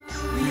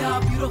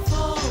are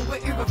beautiful,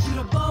 we're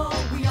irrefutable,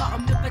 we are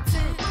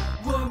omnipotent,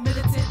 we're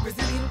militant,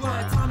 resilient, we're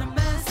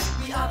autonomous.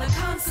 We are the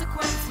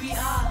consequence, we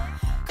are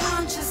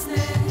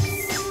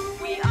consciousness.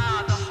 We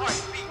are the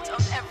heartbeat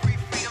of every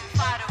freedom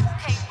fighter who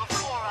came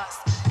before us,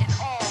 and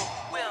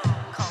all will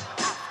come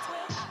after.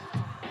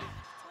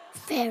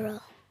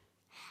 Feral,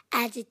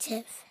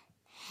 adjective,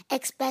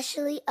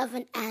 especially of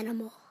an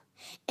animal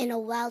in a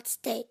wild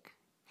state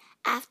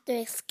after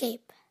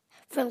escape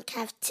from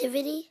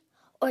captivity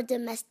or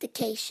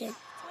domestication.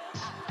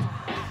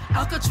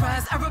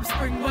 Alcatraz, Arab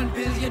Spring, 1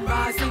 billion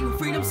rising.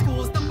 Freedom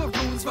schools, the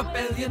Maroons,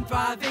 rebellion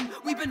thriving.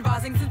 We've been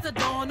rising since the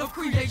dawn of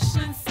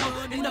creation.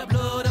 Sun in the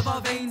blood of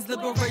our veins,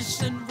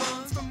 liberation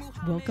runs from...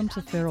 Welcome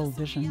to Feral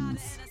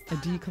Visions, a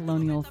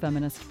decolonial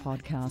feminist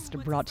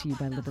podcast brought to you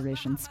by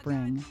Liberation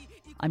Spring.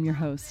 I'm your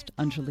host,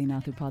 Anjali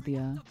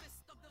Nathupathia.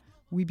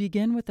 We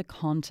begin with a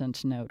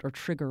content note or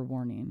trigger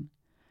warning.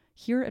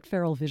 Here at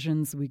Feral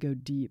Visions, we go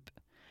deep,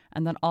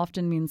 and that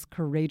often means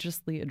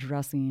courageously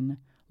addressing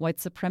white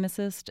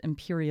supremacist,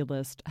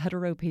 imperialist,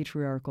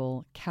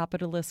 heteropatriarchal,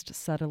 capitalist,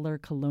 settler,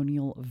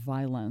 colonial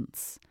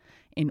violence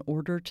in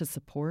order to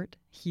support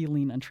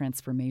healing and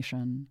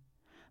transformation.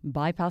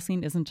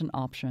 Bypassing isn't an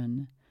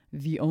option.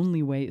 The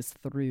only way is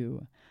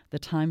through. The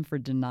time for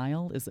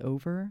denial is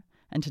over,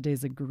 and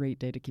today's a great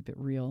day to keep it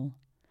real.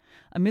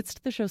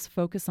 Amidst the show's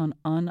focus on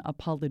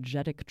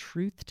unapologetic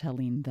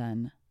truth-telling,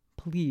 then,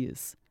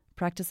 please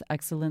practice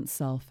excellent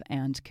self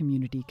and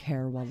community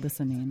care while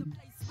listening.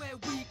 Where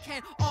we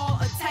can all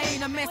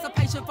attain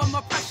emancipation from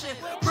oppression,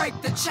 break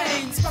the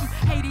chains from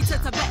Haiti to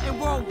Tibet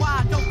and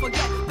worldwide. Don't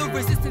forget the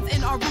resistance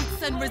in our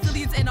roots and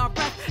resilience in our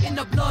breath, in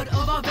the blood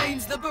of our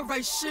veins.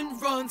 Liberation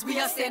runs. We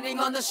are standing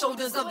on the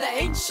shoulders of the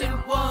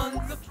ancient ones.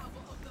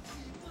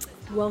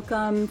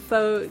 Welcome,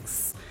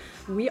 folks.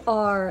 We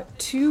are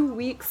 2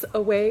 weeks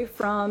away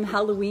from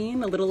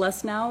Halloween, a little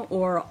less now,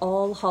 or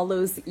All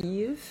Hallows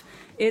Eve.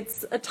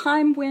 It's a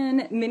time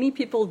when many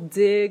people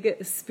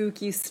dig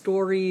spooky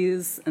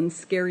stories and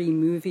scary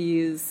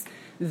movies.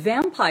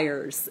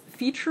 Vampires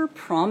feature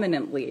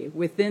prominently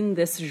within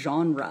this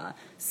genre.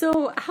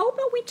 So how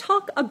about we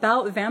talk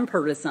about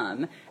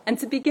vampirism? And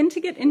to begin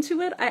to get into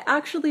it, I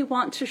actually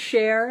want to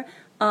share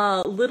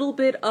a little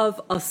bit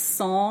of a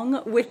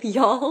song with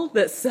y'all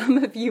that some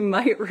of you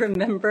might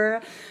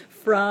remember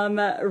from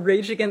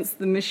Rage Against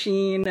the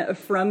Machine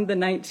from the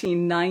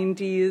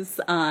 1990s.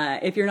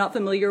 If you're not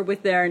familiar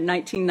with their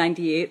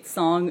 1998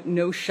 song,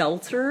 No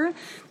Shelter,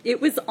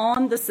 it was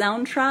on the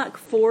soundtrack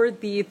for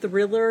the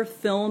thriller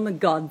film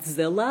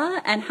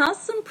Godzilla and has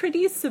some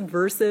pretty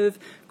subversive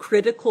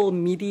critical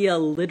media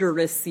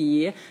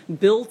literacy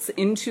built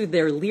into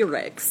their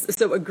lyrics.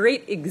 So a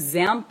great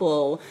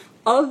example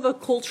of a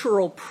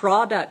cultural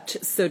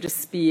product, so to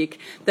speak,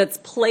 that's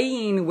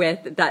playing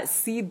with that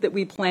seed that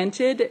we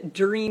planted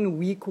during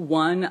week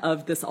 1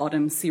 of this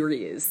autumn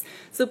series.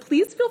 So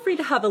please feel free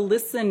to have a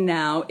listen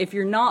now if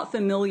you're not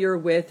familiar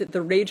with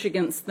the Rage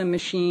Against the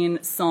Machine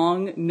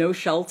song No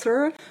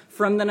Shelter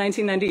from the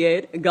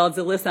 1998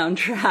 Godzilla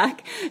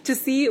soundtrack to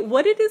see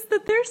what it is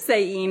that they're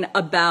saying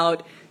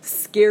about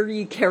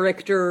scary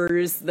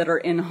characters that are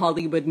in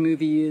Hollywood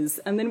movies,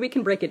 and then we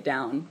can break it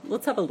down.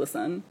 Let's have a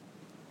listen.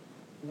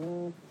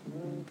 Number,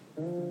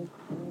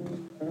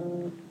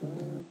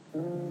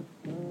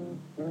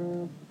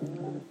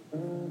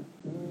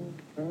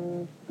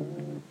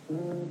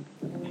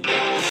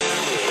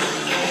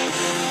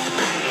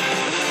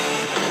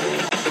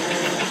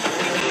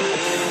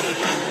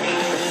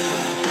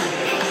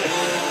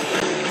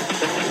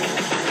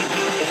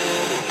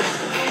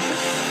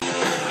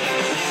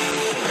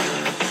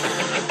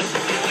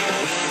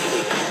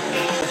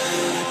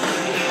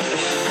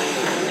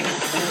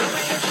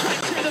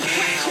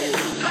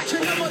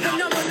 the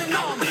number, the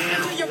number.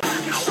 Until your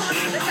pocket's son,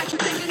 that's what you're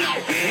thinking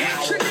of.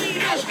 Actually,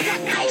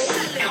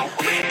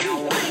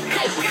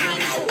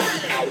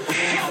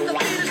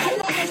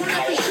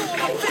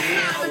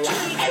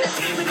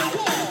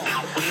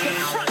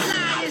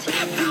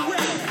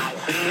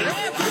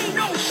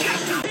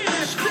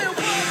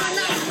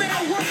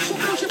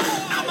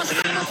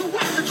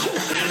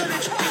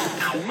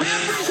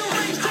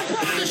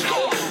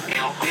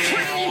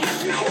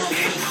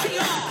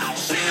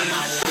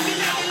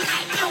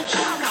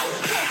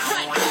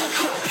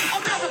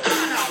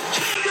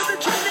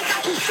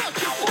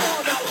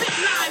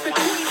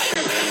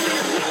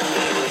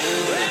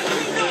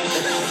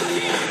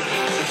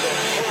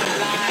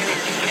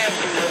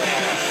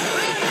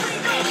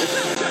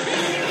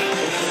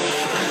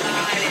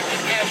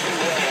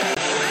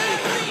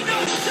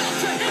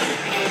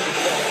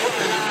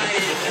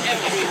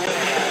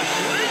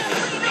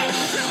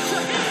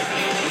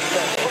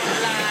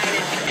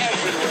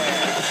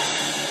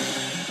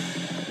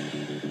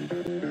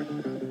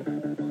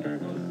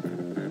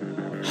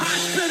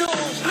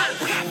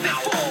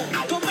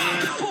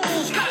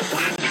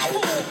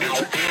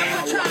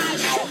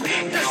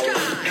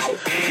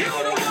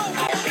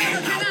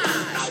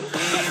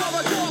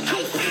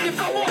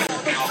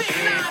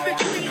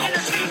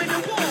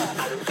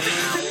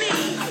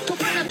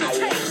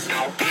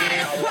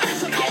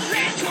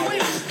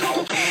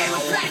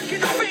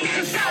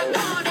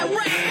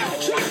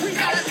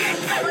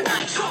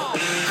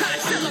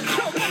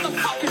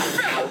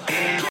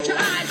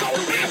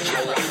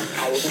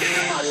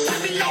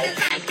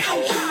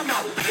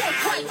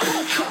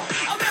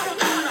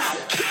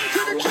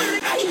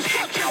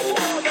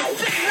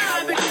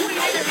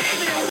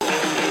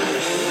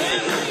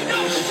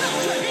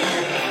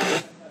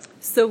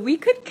 so we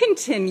could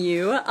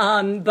continue,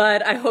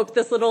 but I hope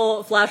this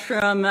little flash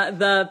from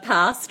the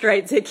past,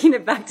 right, taking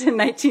it back to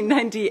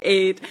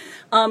 1998,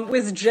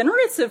 was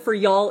generative for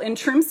y'all in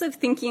terms of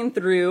thinking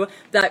through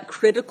that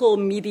critical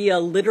media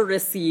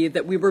literacy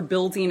that we were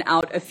building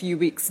out a few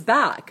weeks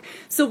back.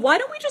 So why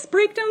don't we just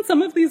break down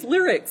some of these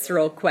lyrics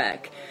real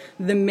quick?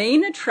 The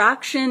main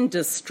attraction,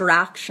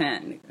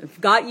 distraction.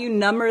 They've got you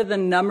number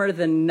than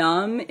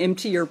numb.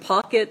 Empty your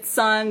pockets,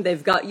 son.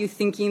 They've got you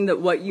thinking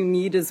that what you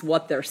need is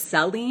what they're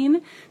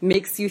selling.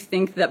 Makes you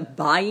think that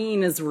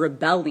buying is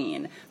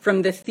rebelling.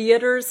 From the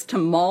theaters to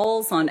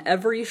malls on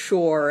every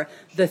shore,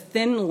 the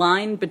thin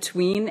line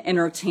between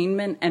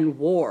entertainment and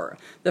war.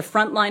 The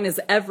front line is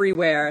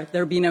everywhere.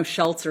 There'll be no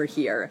shelter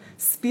here.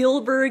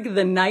 Spielberg,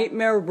 the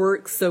nightmare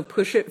works, so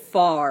push it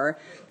far.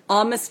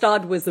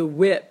 Amistad was a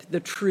whip, the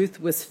truth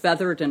was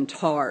feathered and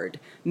tarred.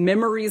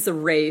 Memories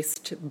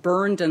erased,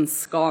 burned and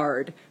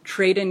scarred.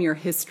 Trade in your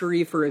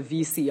history for a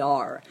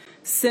VCR.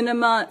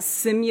 Cinema,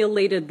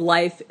 simulated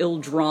life, ill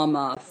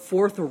drama.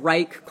 Fourth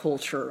Reich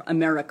culture,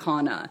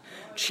 Americana.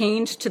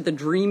 Chained to the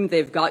dream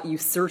they've got you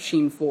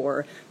searching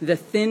for. The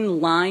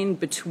thin line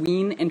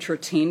between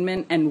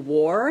entertainment and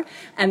war.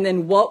 And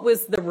then what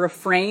was the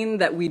refrain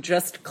that we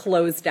just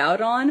closed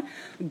out on?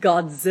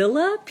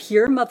 Godzilla,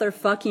 pure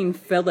motherfucking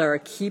filler.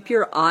 Keep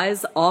your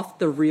eyes off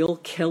the real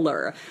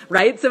killer.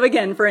 Right? So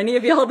again, for any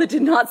of y'all that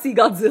did not see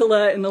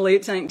Godzilla in the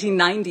late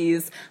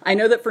 1990s, I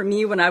know that for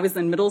me when I was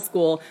in middle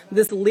school,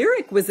 this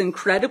lyric was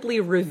incredibly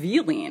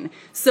revealing.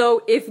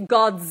 So if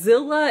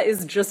Godzilla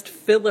is just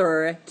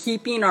filler,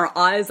 keeping our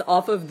eyes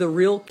off of the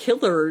real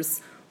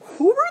killers,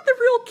 who are the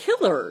real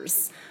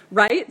killers?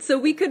 Right? So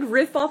we could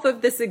riff off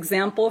of this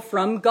example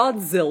from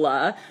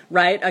Godzilla,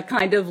 right? A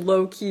kind of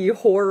low-key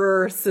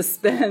horror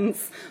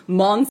suspense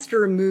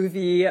monster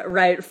movie,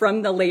 right,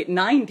 from the late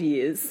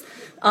 90s.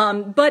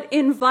 But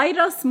invite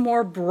us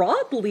more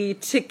broadly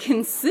to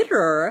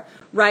consider,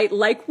 right,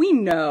 like we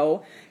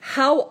know,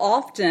 how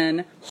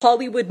often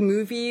Hollywood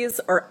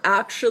movies are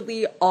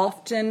actually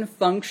often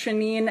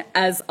functioning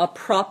as a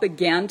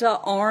propaganda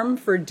arm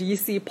for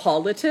DC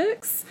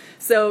politics.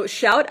 So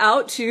shout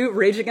out to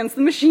Rage Against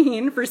the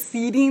Machine for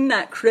seeding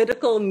that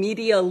critical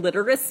media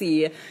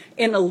literacy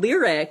in a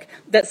lyric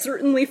that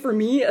certainly for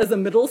me as a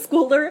middle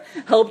schooler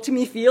helped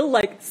me feel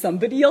like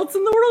somebody else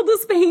in the world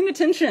is paying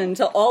attention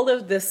to all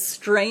of this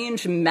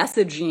strange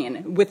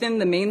messaging within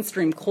the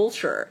mainstream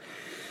culture.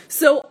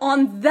 So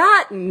on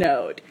that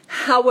note,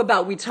 how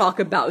about we talk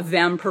about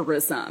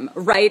vampirism,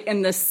 right?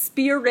 In the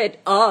spirit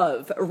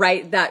of,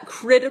 right, that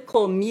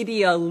critical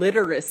media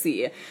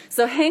literacy.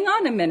 So hang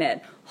on a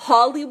minute.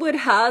 Hollywood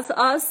has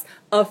us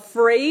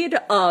afraid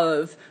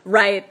of,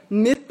 right,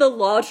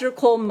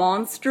 mythological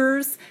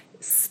monsters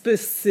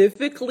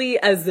specifically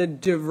as a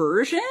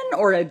diversion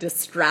or a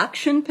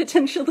distraction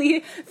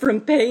potentially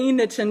from paying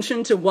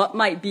attention to what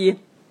might be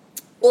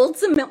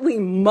ultimately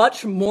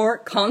much more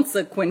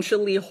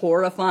consequentially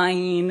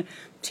horrifying,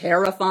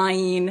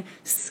 terrifying,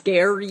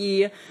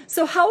 scary.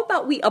 So how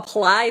about we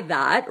apply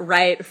that,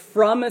 right,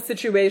 from a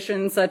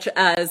situation such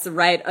as,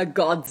 right, a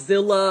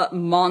Godzilla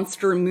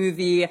monster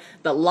movie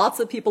that lots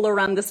of people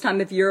around this time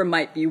of year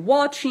might be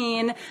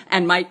watching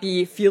and might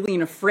be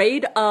feeling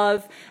afraid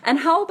of. And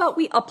how about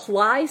we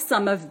apply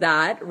some of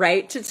that,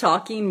 right, to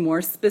talking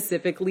more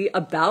specifically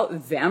about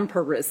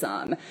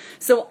vampirism.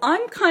 So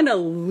I'm kind of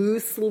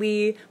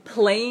loosely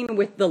playing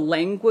with the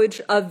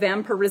language of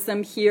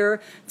vampirism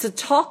here to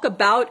talk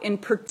about in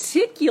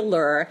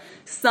particular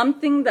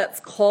something that's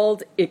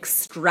called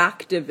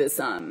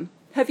extractivism.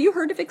 Have you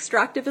heard of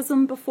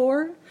extractivism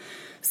before?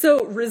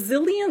 So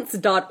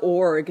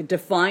resilience.org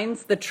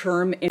defines the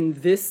term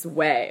in this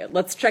way.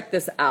 Let's check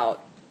this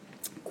out.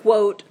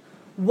 Quote,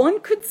 one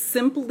could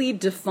simply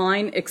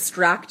define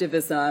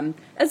extractivism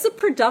as a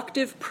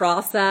productive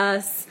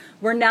process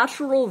where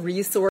natural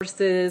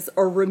resources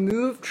are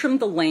removed from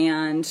the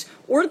land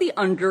or the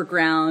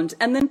underground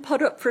and then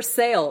put up for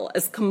sale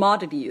as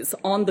commodities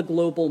on the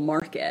global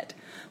market.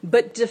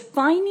 But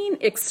defining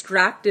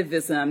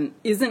extractivism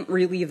isn't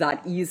really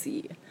that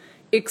easy.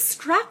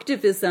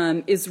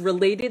 Extractivism is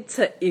related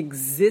to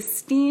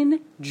existing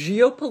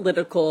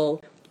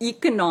geopolitical,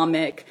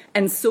 economic,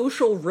 and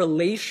social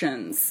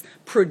relations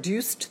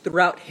produced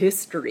throughout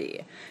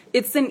history.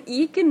 It's an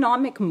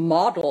economic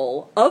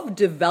model of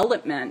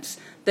development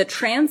that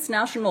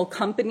transnational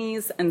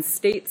companies and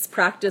states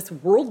practice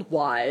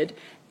worldwide,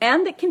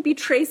 and that can be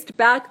traced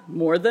back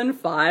more than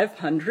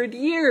 500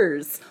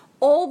 years,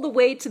 all the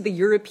way to the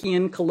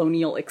European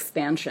colonial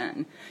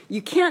expansion.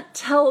 You can't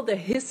tell the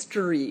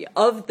history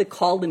of the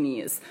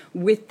colonies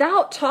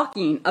without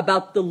talking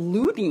about the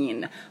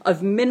looting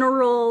of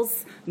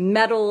minerals,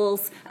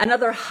 metals, and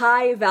other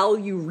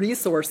high-value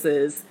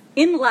resources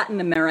in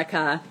Latin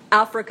America,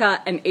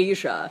 Africa, and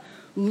Asia,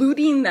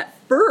 looting that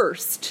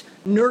first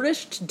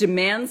nourished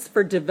demands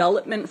for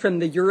development from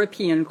the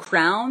European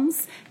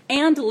crowns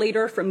and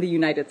later from the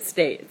United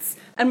States,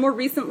 and more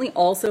recently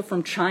also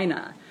from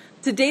China.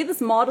 Today, this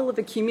model of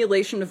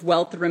accumulation of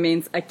wealth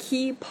remains a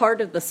key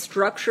part of the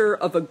structure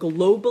of a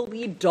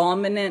globally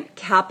dominant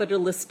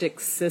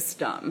capitalistic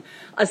system,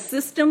 a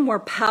system where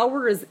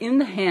power is in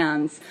the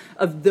hands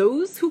of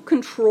those who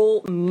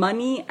control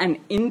money and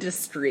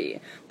industry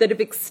that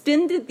have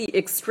extended the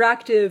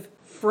extractive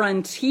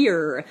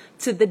frontier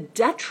to the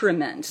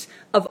detriment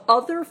of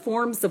other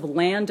forms of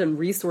land and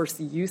resource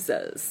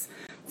uses.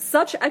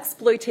 Such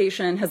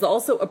exploitation has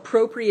also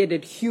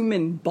appropriated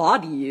human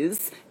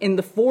bodies in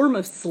the form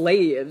of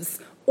slaves,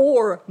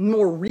 or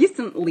more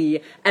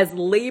recently, as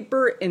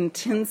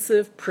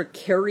labor-intensive,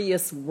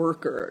 precarious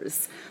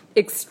workers.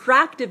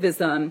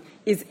 Extractivism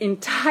is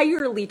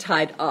entirely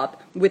tied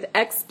up with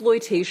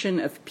exploitation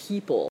of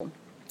people.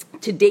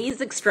 Today's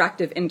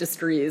extractive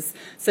industries,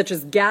 such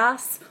as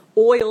gas,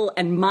 oil,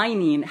 and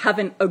mining, have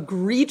an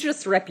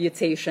egregious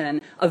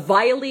reputation of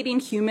violating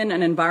human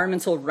and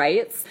environmental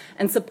rights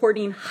and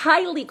supporting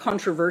highly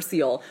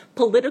controversial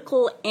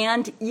political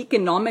and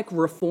economic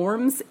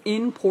reforms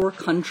in poor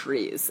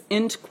countries,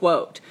 end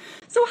quote.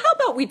 So how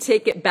about we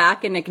take it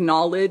back and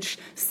acknowledge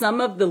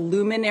some of the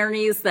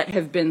luminaries that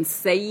have been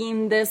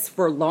saying this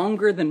for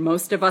longer than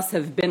most of us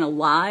have been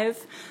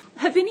alive?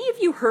 Have any of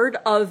you heard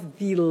of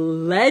the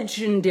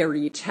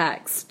legendary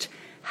text,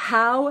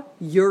 How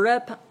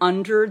Europe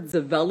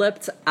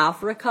Underdeveloped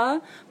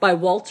Africa by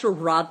Walter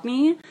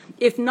Rodney?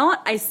 If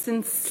not, I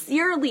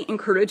sincerely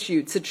encourage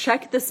you to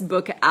check this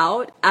book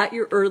out at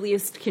your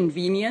earliest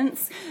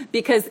convenience,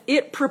 because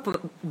it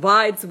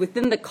provides,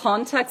 within the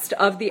context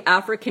of the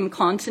African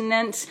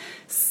continent,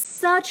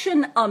 such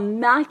an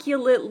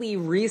immaculately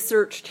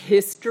researched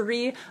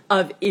history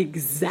of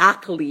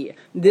exactly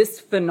this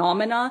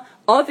phenomena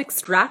of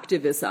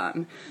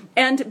extractivism.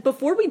 And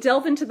before we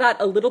delve into that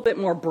a little bit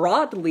more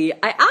broadly,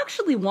 I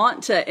actually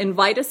want to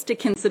invite us to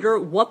consider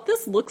what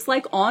this looks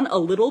like on a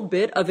little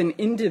bit of an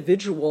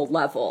individual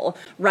level,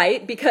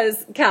 right?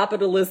 Because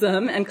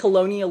capitalism and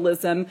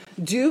colonialism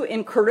do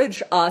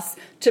encourage us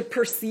to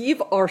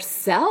perceive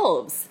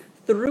ourselves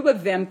through a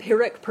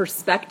vampiric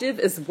perspective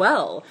as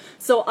well.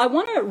 So I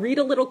want to read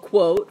a little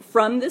quote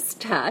from this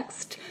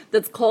text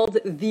that's called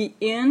The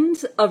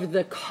End of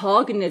the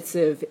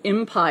Cognitive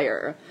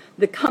Empire,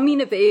 the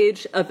Coming of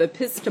Age of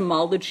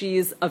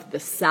Epistemologies of the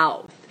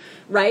South,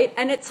 right?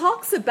 And it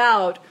talks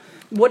about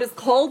what is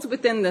called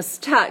within this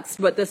text,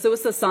 what De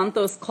Sousa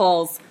Santos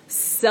calls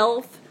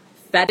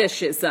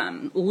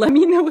self-fetishism. Let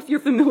me know if you're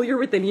familiar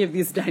with any of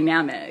these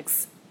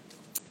dynamics.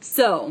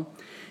 So,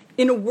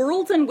 in a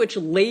world in which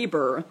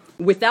labor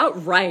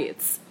without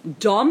rights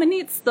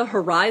dominates the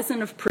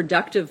horizon of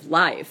productive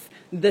life,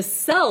 the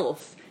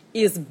self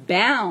is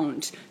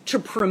bound to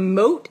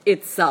promote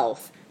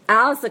itself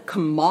as a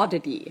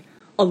commodity,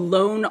 a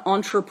lone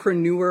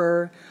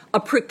entrepreneur, a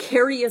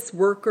precarious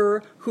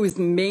worker whose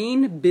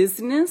main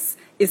business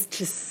is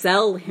to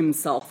sell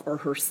himself or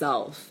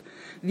herself.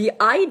 The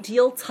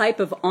ideal type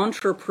of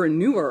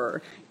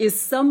entrepreneur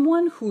is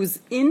someone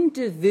whose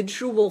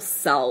individual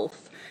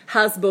self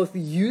has both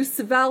use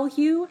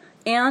value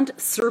and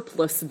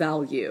surplus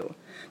value.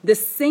 The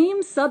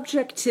same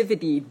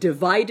subjectivity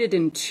divided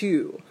in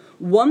two,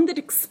 one that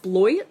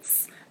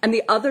exploits and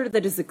the other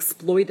that is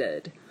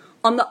exploited.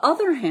 On the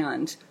other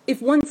hand,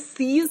 if one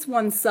sees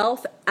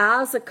oneself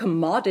as a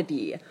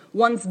commodity,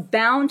 one's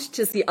bound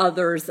to see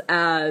others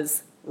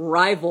as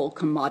rival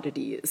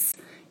commodities.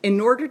 In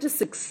order to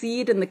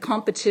succeed in the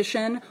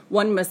competition,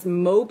 one must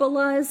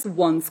mobilize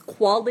one's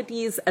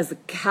qualities as a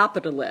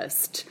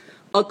capitalist,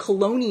 a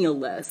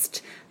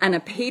colonialist, and a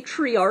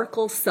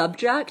patriarchal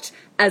subject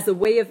as a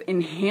way of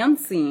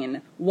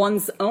enhancing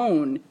one's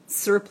own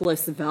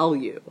surplus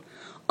value.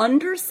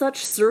 Under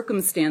such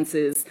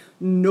circumstances,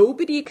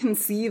 nobody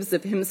conceives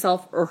of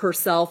himself or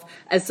herself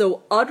as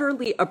so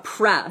utterly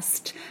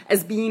oppressed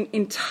as being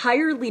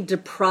entirely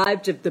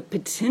deprived of the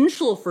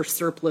potential for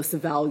surplus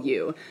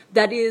value,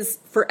 that is,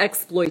 for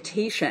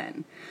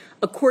exploitation.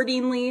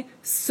 Accordingly,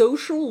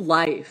 social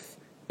life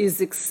is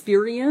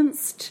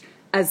experienced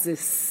as a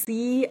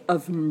sea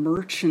of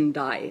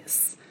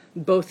merchandise,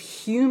 both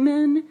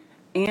human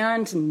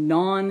and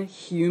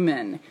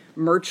non-human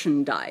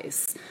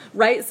merchandise,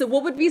 right? So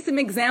what would be some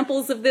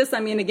examples of this?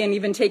 I mean, again,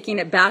 even taking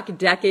it back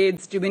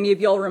decades, do any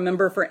of y'all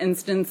remember, for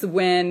instance,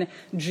 when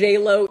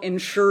J-Lo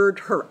insured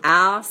her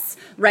ass,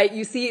 right?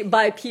 You see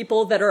by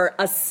people that are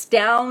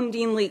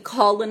astoundingly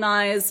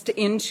colonized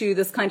into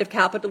this kind of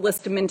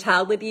capitalist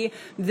mentality,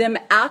 them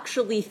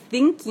actually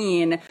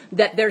thinking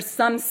that there's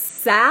some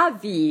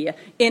savvy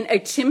in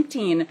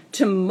attempting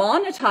to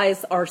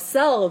monetize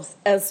ourselves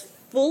as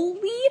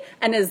fully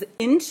and as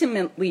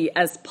intimately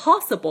as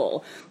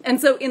possible.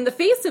 And so in the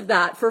face of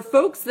that, for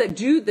folks that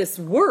do this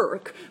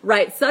work,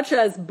 right, such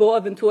as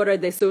Boaventura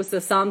de Sousa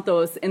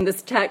Santos in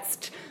this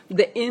text,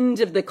 The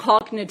End of the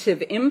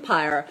Cognitive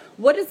Empire,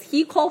 what does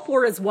he call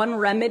for as one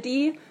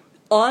remedy?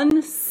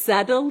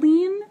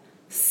 Unsettling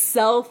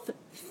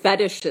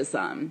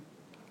self-fetishism.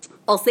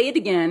 I'll say it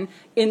again,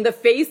 in the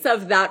face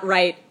of that,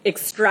 right,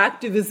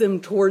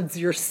 extractivism towards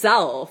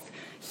yourself,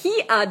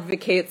 he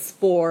advocates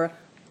for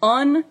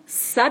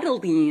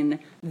unsettling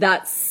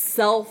that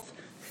self-fetishism.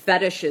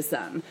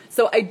 fetishism.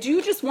 So I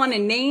do just want to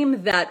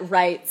name that,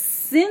 right,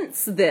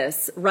 since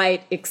this,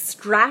 right,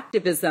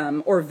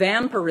 extractivism or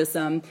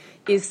vampirism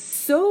is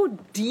so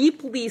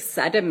deeply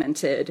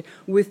sedimented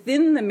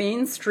within the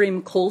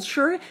mainstream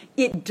culture,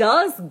 it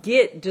does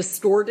get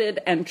distorted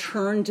and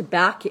turned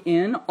back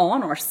in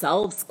on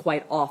ourselves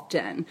quite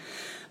often.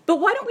 But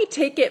why don't we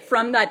take it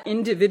from that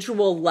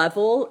individual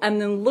level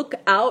and then look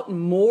out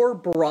more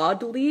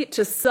broadly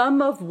to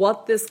some of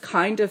what this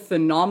kind of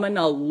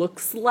phenomena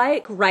looks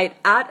like, right,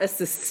 at a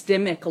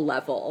systemic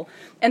level.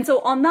 And so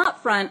on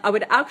that front, I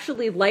would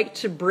actually like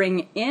to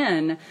bring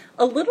in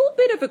a little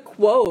bit of a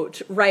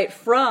quote, right,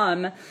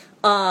 from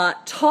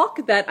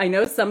talk that I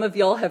know some of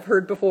y'all have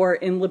heard before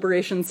in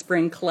Liberation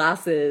Spring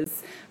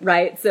classes,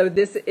 right? So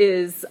this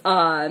is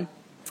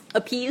a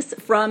piece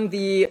from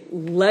the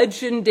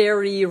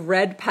legendary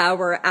Red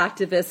Power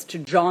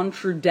activist John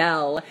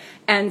Trudell,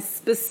 and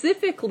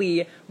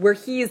specifically where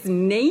he is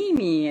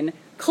naming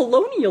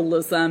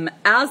colonialism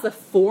as a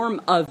form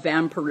of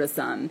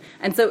vampirism.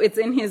 And so it's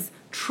in his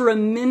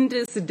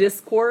tremendous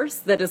discourse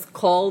that is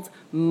called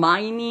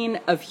Mining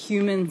of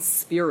Human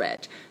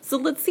Spirit. So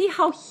let's see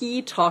how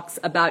he talks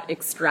about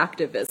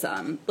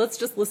extractivism. Let's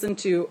just listen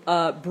to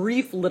a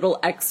brief little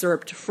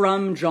excerpt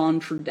from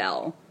John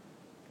Trudell.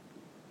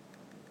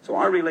 So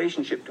our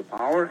relationship to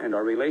power and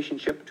our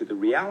relationship to the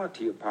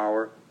reality of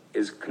power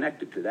is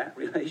connected to that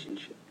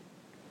relationship.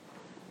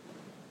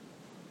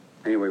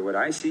 Anyway, what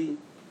I see,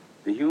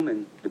 the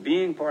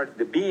being part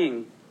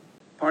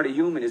of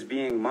human is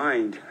being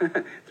mined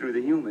through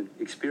the human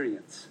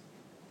experience.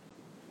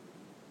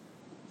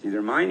 See,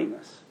 they're mining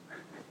us.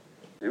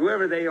 And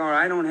whoever they are,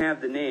 I don't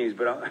have the names,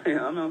 but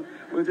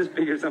we'll just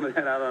figure some of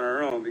that out on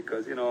our own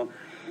because, you know,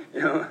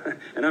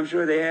 and I'm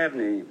sure they have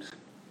names.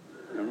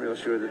 I'm real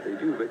sure that they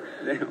do,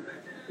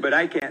 but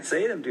I can't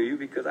say them to you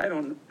because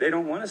they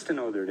don't want us to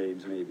know their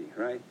names, maybe,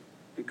 right?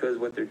 Because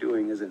what they're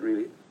doing isn't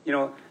really, you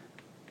know,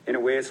 in a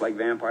way it's like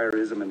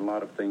vampirism and a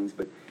lot of things,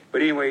 but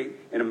anyway,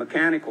 in a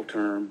mechanical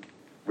term,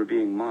 we're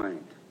being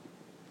mined.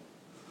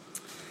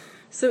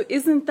 So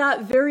isn't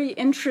that very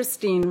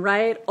interesting,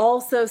 right?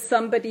 Also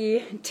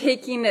somebody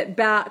taking it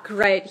back,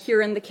 right,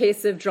 here in the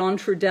case of John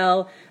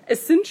Trudell,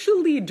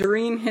 essentially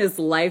during his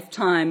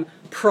lifetime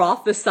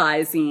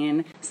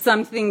prophesizing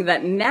something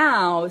that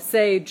now,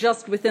 say,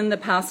 just within the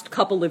past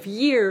couple of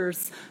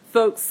years,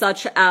 folks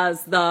such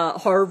as the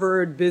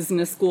Harvard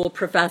Business School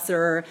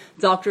professor,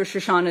 Dr.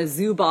 Shoshana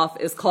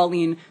Zuboff, is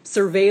calling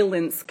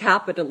surveillance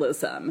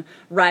capitalism,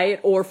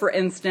 right? Or, for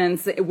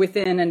instance,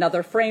 within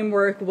another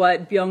framework,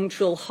 what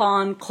Byung-Chul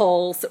Han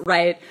calls,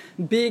 right,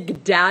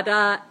 big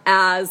data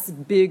as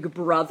big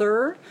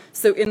brother.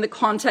 So in the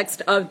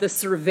context of the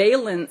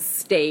surveillance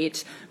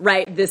state,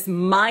 right, this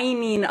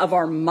mining of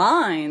our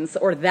minds,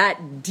 or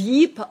that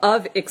deep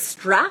of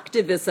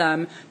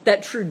extractivism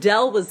that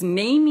Trudell was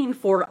naming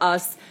for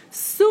us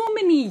so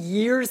many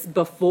years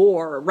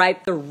before,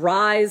 right, the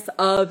rise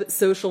of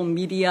social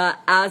media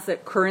as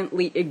it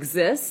currently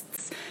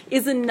exists,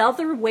 is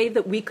another way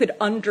that we could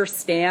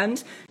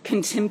understand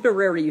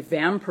contemporary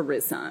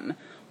vampirism.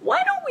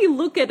 Why don't we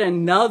look at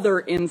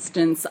another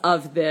instance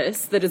of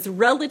this that is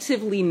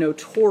relatively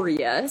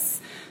notorious?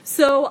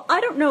 So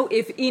I don't know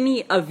if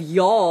any of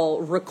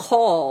y'all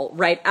recall,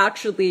 right,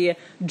 actually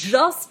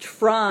just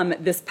from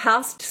this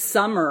past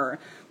summer,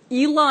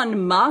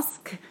 Elon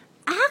Musk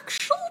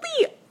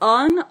actually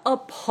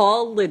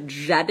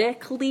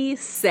unapologetically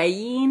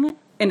saying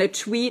in a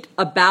tweet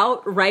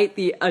about, right,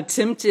 the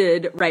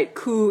attempted, right,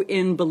 coup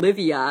in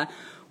Bolivia,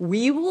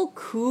 we will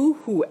coup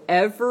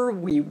whoever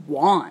we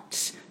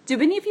want. Do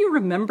any of you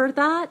remember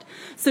that?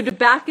 So to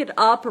back it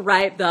up,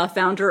 right, the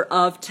founder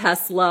of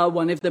Tesla,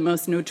 one of the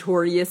most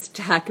notorious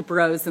tech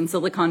bros in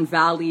Silicon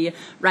Valley,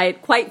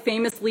 right, quite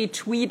famously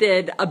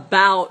tweeted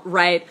about,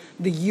 right,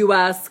 the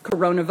U.S.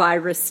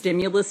 coronavirus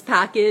stimulus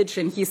package.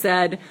 And he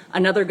said,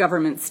 another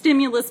government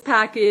stimulus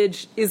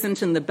package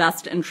isn't in the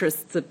best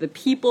interests of the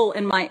people,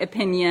 in my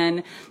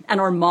opinion. And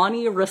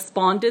Armani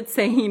responded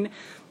saying,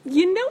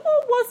 you know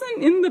what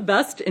wasn't in the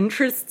best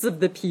interests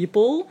of the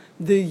people?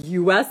 The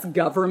U.S.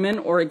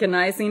 government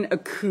organizing a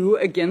coup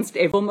against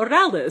Evo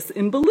Morales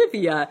in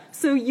Bolivia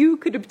so you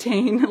could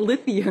obtain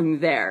lithium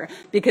there.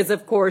 Because,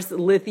 of course,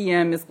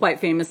 lithium is quite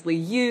famously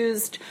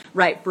used,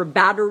 right, for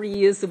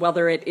batteries,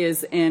 whether it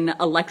is in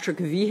electric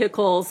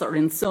vehicles or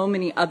in so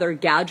many other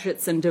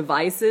gadgets and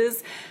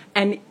devices.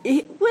 And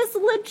it was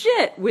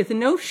legit, with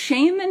no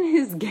shame in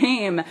his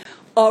game,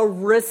 a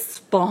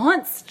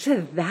response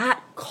to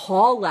that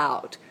call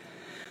out.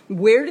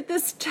 Where did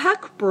this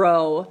tech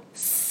bro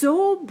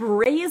so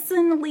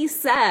brazenly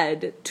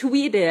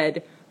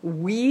tweeted,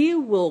 we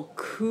will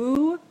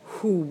coup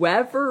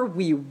whoever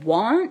we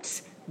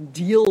want,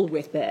 deal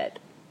with it.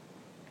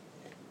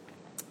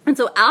 And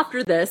so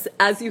after this,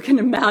 as you can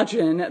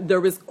imagine,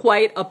 there was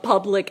quite a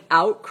public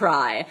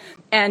outcry.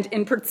 And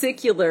in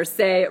particular,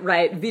 say,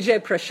 right,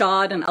 Vijay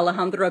Prashad and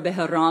Alejandro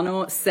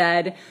Bejarano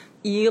said,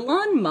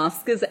 Elon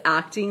Musk is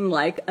acting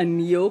like a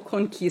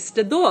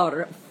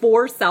neo-conquistador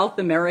for South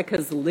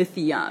America's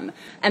lithium.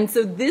 And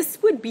so this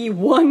would be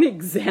one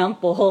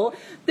example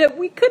that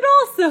we could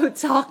also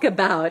talk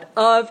about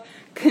of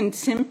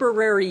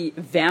contemporary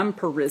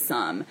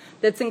vampirism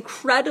that's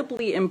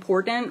incredibly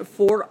important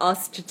for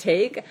us to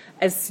take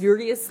as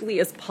seriously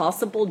as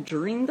possible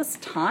during this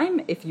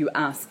time, if you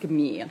ask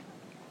me.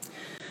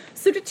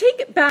 So to take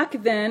it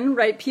back then,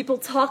 right, people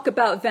talk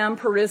about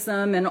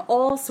vampirism in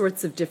all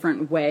sorts of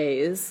different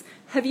ways.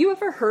 Have you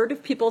ever heard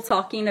of people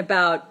talking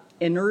about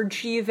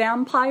energy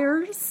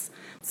vampires?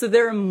 So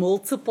there are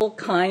multiple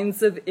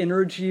kinds of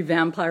energy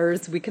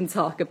vampires we can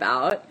talk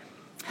about.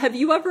 Have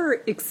you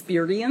ever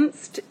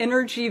experienced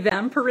energy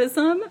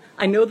vampirism?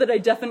 I know that I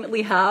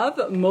definitely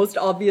have, most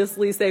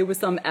obviously, say, with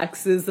some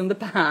exes in the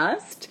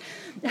past.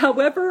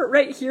 However,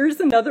 right, here's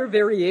another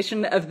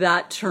variation of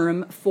that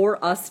term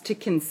for us to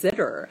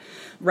consider,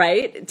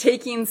 right?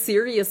 Taking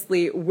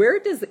seriously, where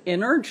does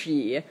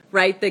energy,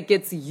 right, that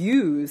gets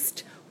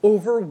used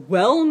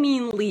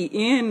overwhelmingly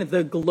in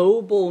the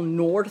global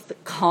north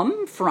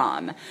come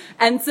from?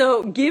 And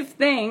so give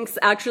thanks,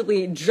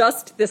 actually,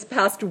 just this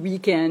past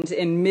weekend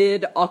in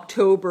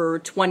mid-October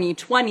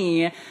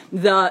 2020,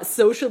 the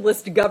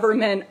socialist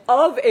government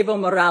of Evo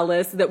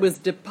Morales that was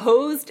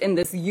deposed in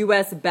this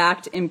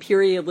US-backed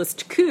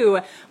imperialist coup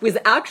was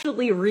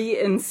actually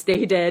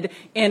reinstated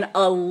in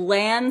a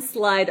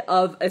landslide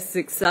of a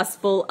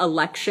successful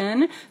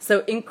election.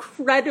 So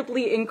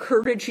incredibly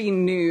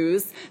encouraging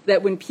news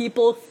that when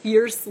people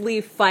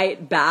fiercely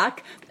fight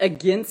back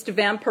against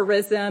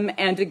vampirism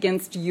and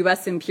against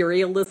US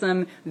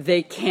imperialism,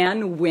 they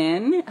can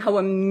win. How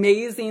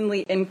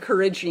amazingly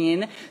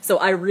encouraging. So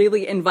I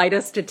really invite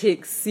us to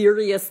take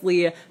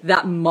seriously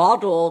that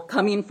model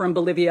coming from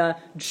Bolivia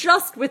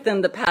just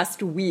within the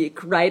past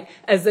week, right,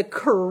 as a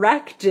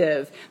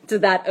corrective to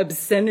that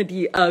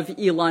obscenity of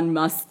Elon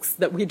Musk's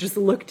that we just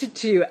looked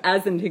to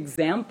as an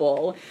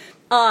example.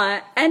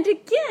 And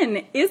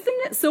again,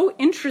 isn't it so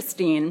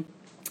interesting?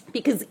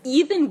 Because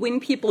even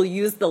when people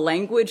use the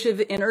language of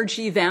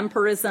energy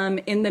vampirism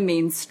in the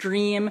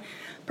mainstream,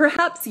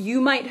 perhaps you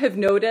might have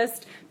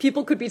noticed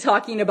people could be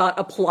talking about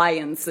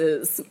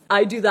appliances.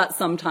 I do that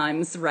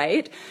sometimes,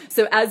 right?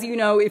 So as you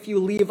know, if you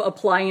leave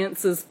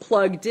appliances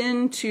plugged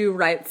into,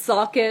 right,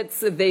 sockets,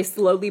 they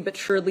slowly but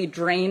surely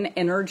drain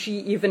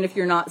energy, even if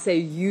you're not, say,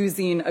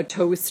 using a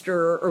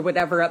toaster or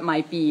whatever it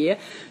might be.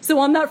 So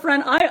on that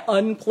front, I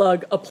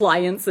unplug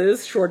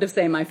appliances, short of,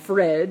 say, my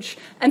fridge.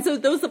 And so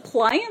those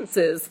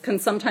appliances can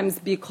sometimes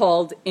be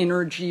called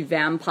energy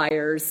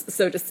vampires,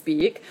 so to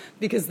speak,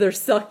 because they're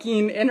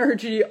sucking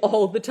energy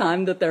all the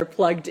time that they're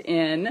plugged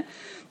in.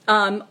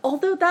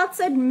 Although that's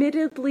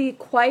admittedly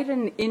quite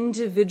an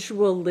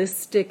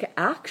individualistic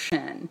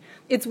action.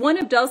 It's one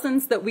of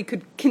dozens that we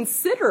could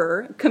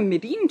consider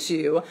committing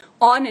to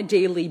on a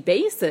daily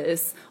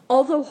basis,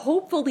 although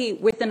hopefully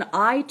with an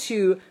eye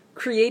to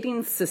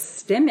creating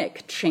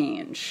systemic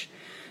change.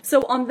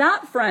 So on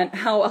that front,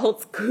 how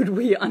else could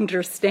we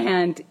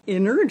understand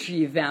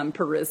energy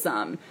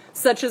vampirism,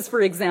 such as,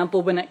 for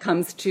example, when it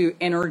comes to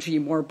energy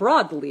more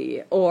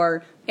broadly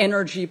or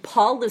energy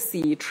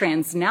policy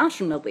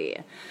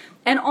transnationally?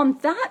 And on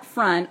that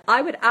front,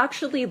 I would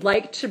actually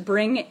like to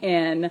bring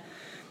in,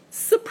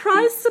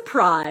 surprise,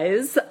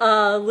 surprise,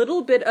 a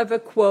little bit of a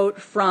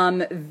quote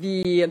from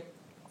the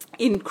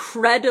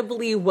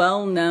incredibly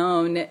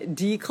well-known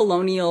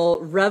decolonial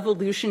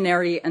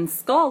revolutionary and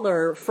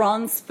scholar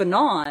Frantz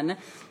Fanon,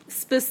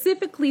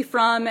 specifically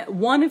from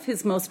one of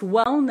his most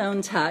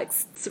well-known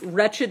texts,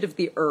 Wretched of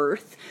the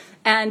Earth,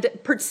 and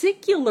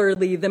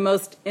particularly the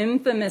most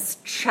infamous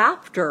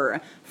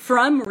chapter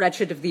from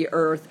Wretched of the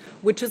Earth,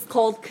 which is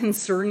called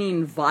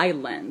Concerning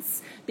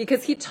Violence,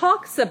 because he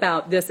talks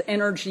about this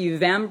energy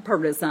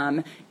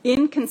vampirism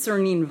in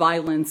Concerning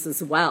Violence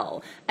as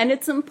well. And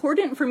it's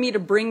important for me to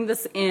bring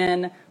this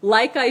in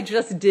like I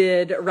just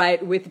did,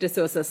 right, with De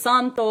Sousa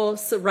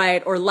Santos,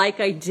 right, or like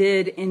I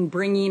did in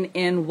bringing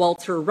in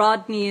Walter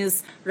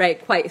Rodney's,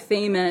 right, quite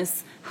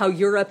famous How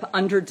Europe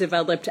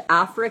Underdeveloped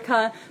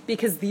Africa,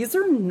 because these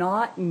are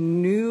not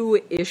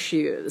new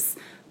issues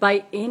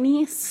by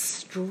any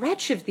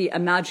stretch of the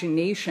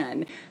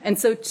imagination. And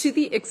so to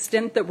the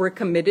extent that we're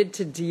committed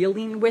to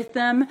dealing with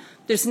them,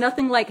 there's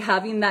nothing like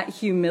having that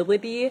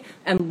humility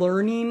and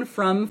learning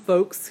from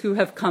folks who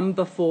have come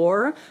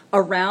before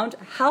around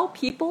how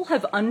people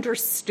have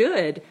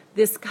understood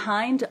this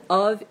kind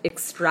of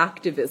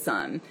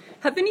extractivism.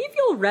 Have any of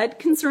you read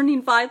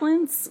Concerning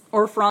Violence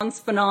or Frantz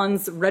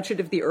Fanon's Wretched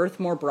of the Earth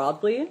more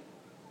broadly?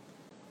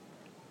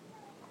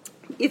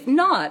 If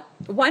not,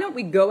 why don't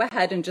we go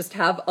ahead and just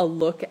have a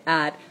look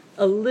at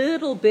a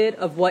little bit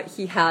of what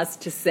he has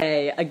to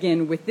say,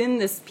 again, within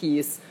this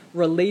piece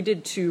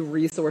related to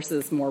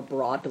resources more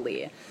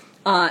broadly.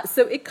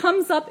 So it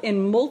comes up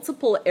in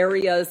multiple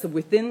areas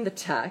within the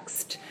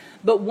text,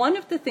 but one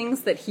of the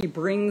things that he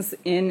brings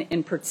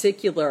in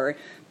particular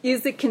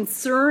is a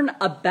concern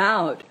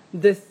about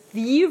the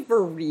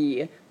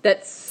thievery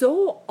that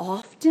so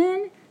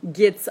often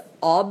gets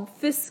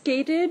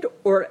obfuscated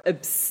or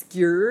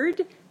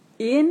obscured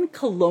in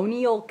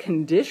colonial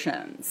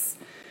conditions.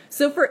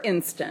 So for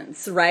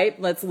instance,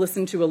 right, let's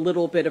listen to a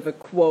little bit of a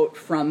quote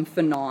from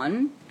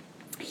Fanon.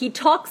 He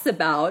talks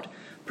about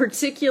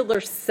particular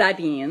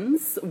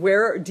settings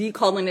where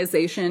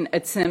decolonization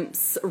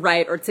attempts,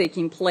 right, are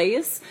taking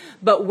place,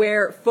 but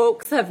where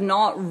folks have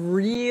not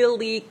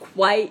really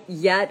quite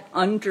yet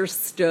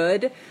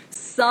understood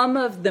some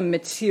of the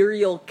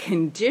material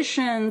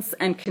conditions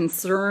and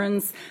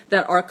concerns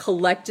that our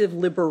collective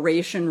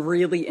liberation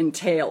really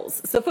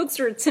entails. So folks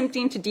are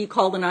attempting to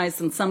decolonize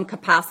in some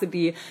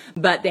capacity,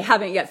 but they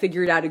haven't yet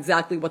figured out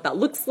exactly what that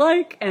looks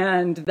like,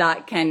 and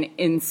that can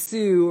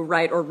ensue,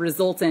 right, or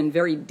result in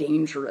very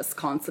dangerous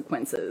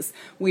consequences.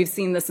 We've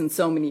seen this in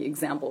so many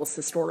examples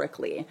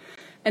historically.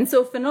 And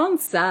so Fanon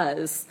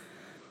says,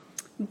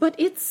 but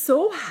it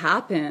so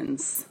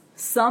happens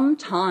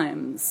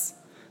sometimes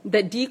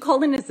that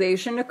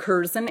decolonization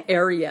occurs in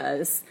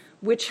areas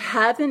which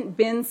haven't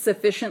been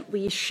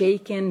sufficiently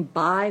shaken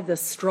by the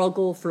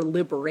struggle for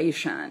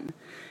liberation.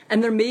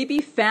 And there may be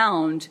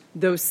found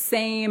those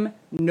same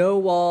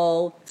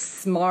know-all,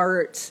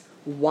 smart,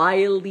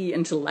 wily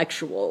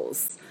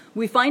intellectuals.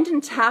 We find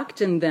intact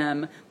in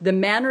them the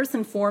manners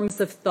and forms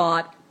of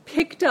thought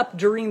picked up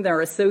during their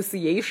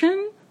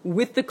association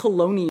with the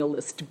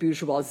colonialist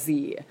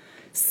bourgeoisie.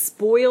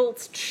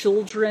 Spoiled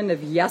children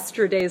of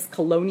yesterday's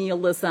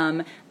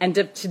colonialism and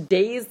of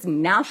today's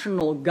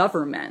national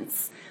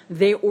governments,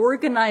 they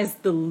organize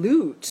the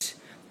loot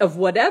of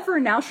whatever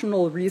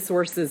national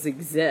resources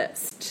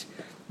exist.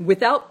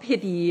 Without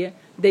pity,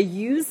 they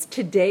use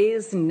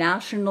today's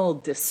national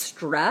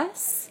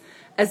distress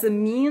as a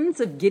means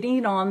of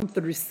getting on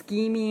through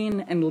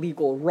scheming and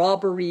legal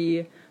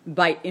robbery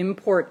by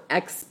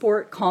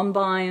import-export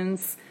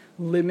combines,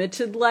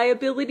 limited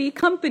liability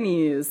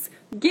companies,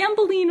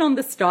 gambling on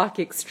the stock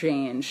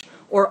exchange,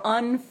 or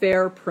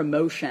unfair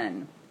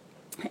promotion.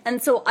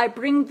 And so I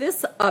bring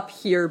this up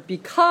here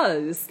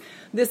because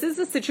this is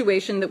a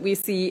situation that we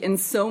see in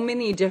so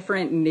many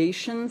different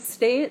nation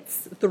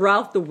states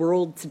throughout the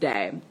world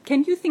today.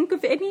 Can you think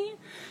of any?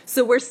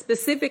 So where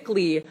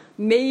specifically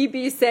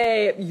maybe,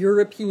 say,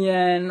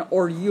 European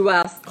or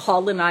US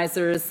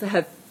colonizers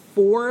have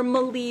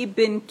formally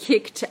been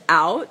kicked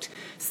out,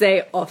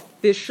 say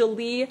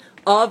officially,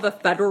 of a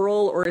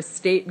federal or a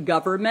state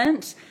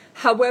government.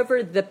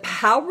 However, the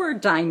power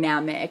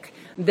dynamic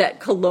that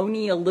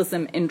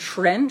colonialism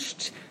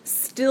entrenched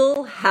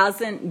still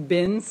hasn't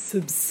been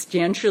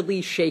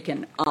substantially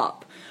shaken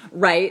up,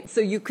 right? So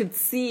you could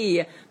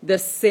see the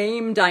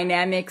same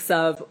dynamics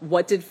of,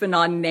 what did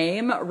Fanon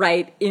name,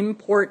 right?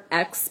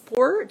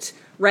 Import-export,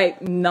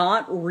 right?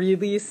 Not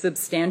really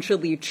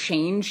substantially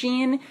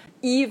changing,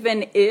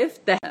 even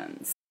if the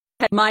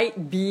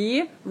might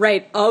be,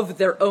 right, of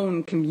their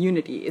own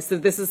community. So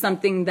this is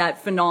something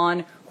that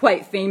Fanon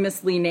quite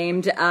famously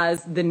named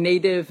as the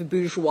native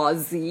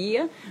bourgeoisie,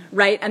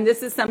 right? And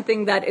this is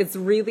something that is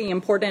really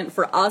important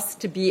for us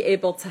to be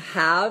able to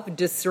have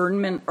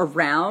discernment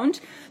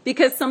around,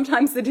 because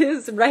sometimes it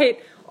is,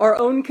 right, our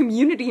own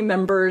community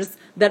members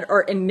that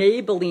are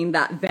enabling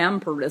that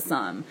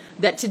vampirism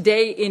that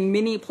today in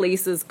many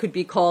places could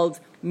be called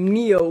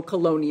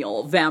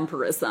neo-colonial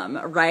vampirism,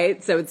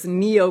 right? So it's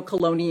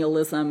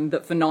neo-colonialism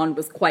that Fanon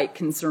was quite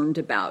concerned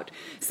about.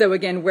 So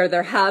again, where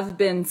there have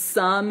been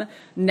some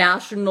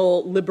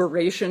national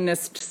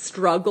liberationist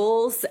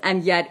struggles,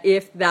 and yet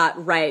if that,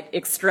 right,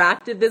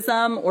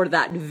 extractivism or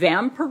that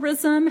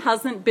vampirism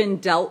hasn't been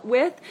dealt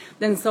with,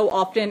 then so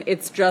often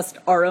it's just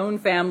our own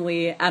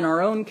family and our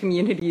own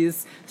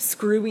communities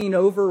screwing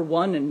over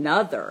one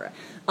another.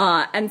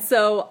 And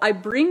so I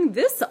bring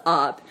this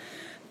up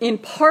in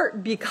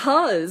part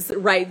because,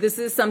 right, this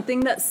is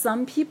something that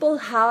some people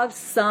have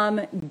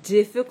some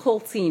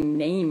difficulty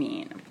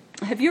naming.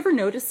 Have you ever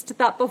noticed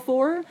that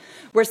before?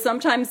 Where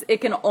sometimes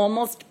it can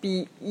almost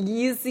be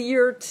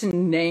easier to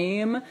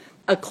name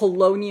a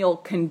colonial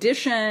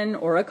condition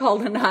or a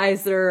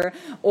colonizer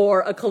or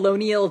a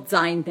colonial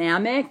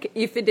dynamic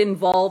if it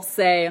involves,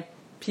 say,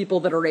 people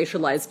that are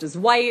racialized as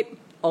white,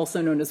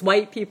 also known as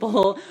white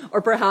people, or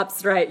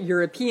perhaps, right,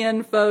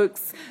 European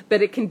folks,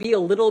 but it can be a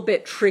little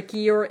bit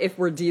trickier if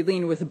we're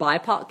dealing with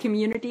BIPOC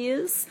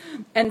communities.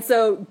 And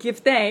so give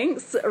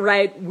thanks,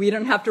 right, we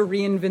don't have to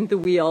reinvent the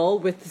wheel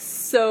with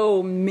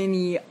so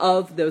many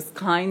of those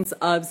kinds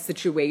of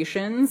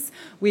situations.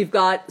 We've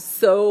got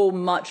so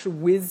much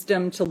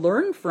wisdom to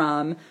learn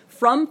from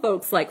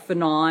folks like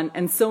Fanon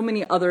and so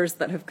many others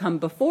that have come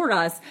before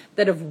us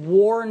that have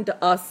warned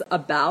us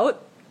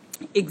about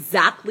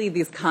exactly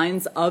these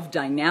kinds of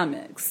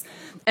dynamics.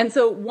 And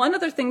so one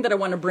other thing that I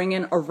want to bring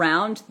in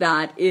around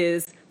that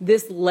is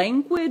this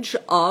language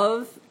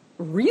of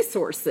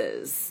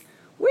resources.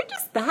 Where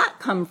does that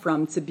come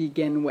from to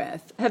begin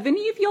with? Have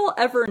any of y'all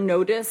ever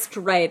noticed,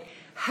 right,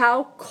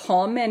 how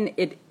common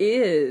it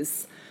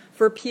is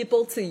for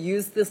people to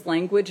use this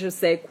language of,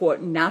 say,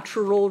 quote,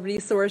 natural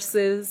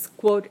resources,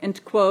 quote,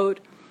 end quote?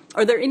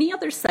 Are there any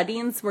other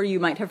settings where you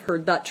might have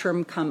heard that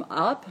term come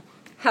up?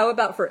 How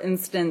about, for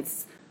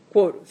instance,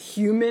 quote,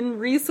 human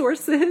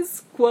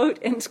resources, quote,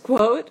 end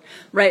quote,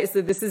 right?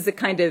 So this is a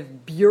kind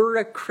of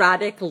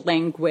bureaucratic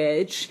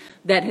language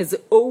that has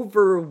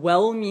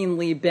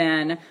overwhelmingly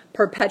been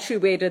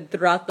perpetuated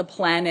throughout the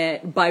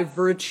planet by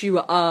virtue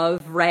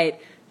of, right,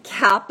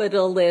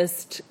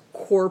 capitalist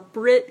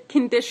corporate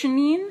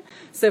conditioning.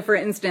 So for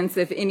instance,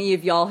 if any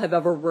of y'all have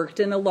ever worked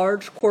in a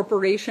large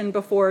corporation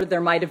before,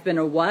 there might have been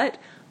a what?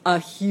 A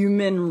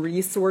human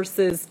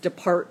resources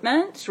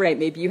department, right?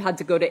 Maybe you had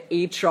to go to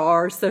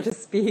HR, so to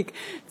speak,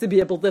 to be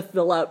able to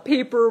fill out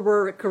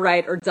paperwork,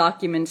 right, or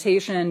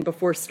documentation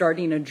before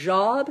starting a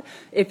job.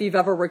 If you've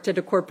ever worked at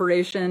a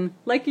corporation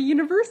like a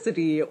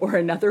university or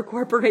another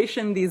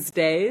corporation these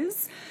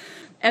days.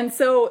 And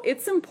so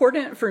it's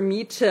important for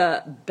me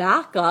to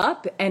back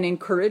up and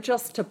encourage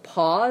us to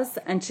pause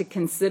and to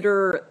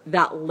consider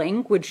that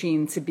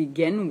languaging to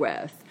begin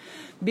with.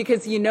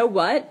 Because you know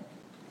what?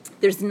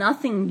 There's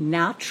nothing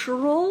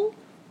natural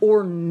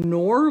or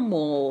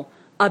normal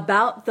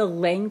about the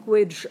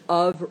language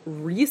of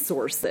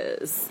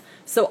resources.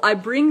 So I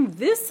bring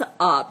this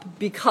up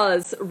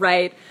because,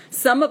 right,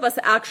 some of us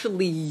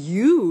actually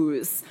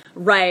use,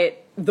 right,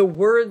 the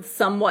word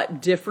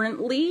somewhat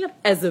differently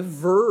as a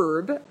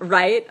verb,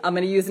 right? I'm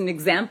going to use an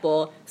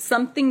example.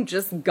 Something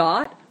just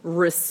got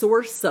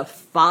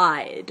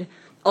resourcified.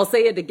 I'll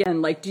say it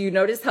again, like, do you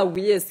notice how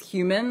we as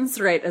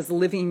humans, right, as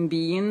living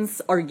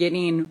beings are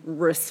getting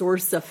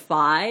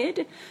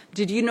resourcified?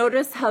 Did you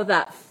notice how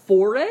that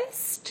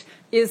forest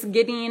is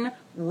getting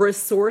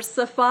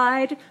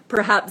resourcified,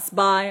 perhaps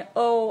by,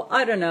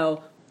 I don't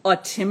know, a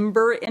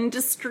timber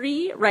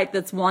industry, right,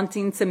 that's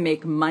wanting to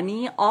make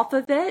money off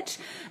of it.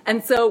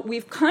 And so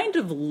we've kind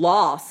of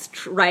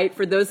lost, right,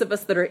 for those of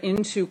us that are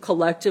into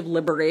collective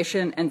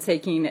liberation and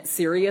taking it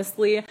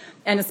seriously,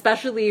 and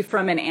especially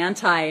from an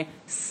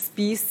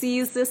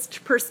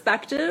anti-speciesist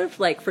perspective,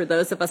 like for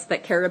those of us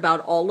that care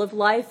about all of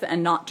life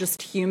and not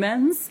just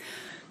humans,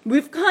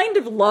 we've kind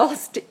of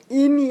lost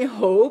any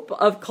hope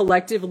of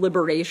collective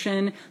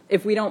liberation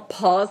if we don't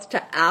pause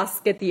to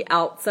ask at the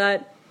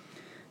outset,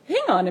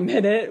 hang on a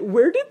minute,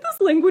 where did this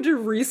language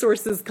of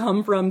resources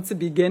come from to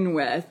begin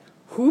with?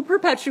 Who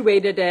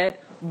perpetuated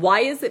it?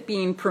 Why is it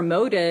being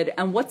promoted?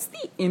 And what's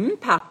the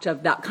impact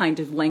of that kind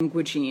of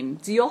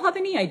languaging? Do you all have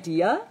any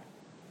idea?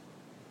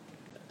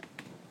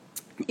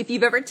 If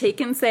you've ever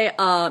taken, say,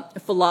 a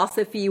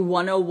philosophy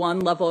 101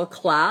 level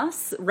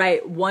class,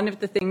 right, one of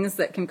the things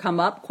that can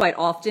come up quite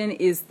often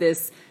is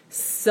this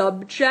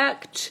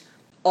subject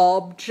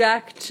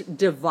object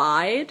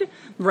divide,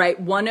 right?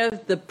 One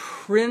of the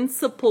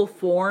principal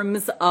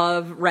forms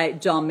of,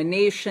 right,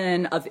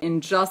 domination, of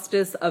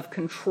injustice, of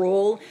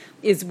control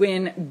is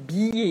when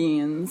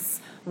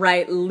beings,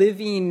 right,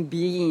 living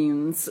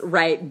beings,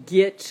 right,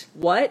 get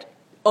what?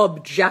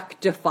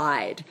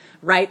 Objectified,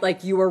 right?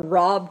 Like you are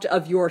robbed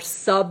of your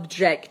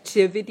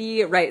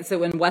subjectivity, right?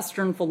 So in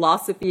Western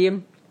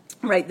philosophy,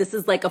 right, this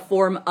is like a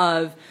form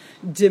of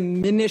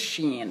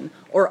diminishing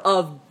or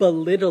of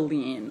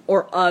belittling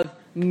or of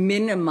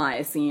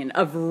minimizing,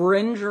 of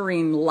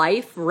rendering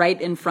life right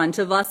in front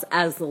of us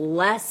as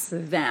less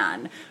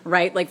than,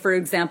 right? Like, for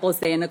example,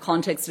 say in a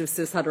context of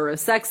cis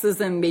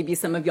heterosexism, maybe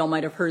some of y'all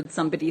might have heard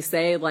somebody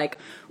say like,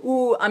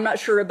 ooh, I'm not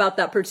sure about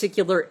that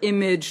particular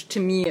image. To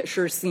me, it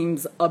sure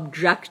seems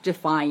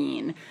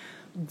objectifying.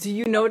 Do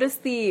you notice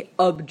the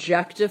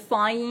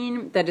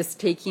objectifying that is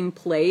taking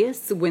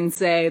place when,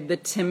 say, the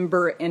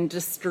timber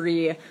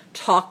industry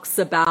talks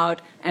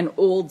about an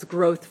old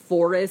growth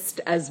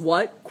forest as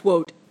what?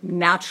 Quote,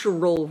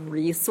 natural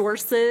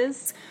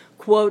resources,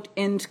 quote,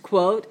 end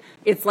quote.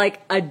 It's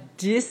like a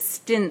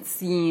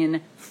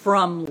distancing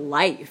from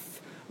life,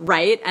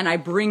 right? And I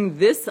bring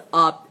this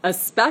up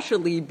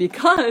especially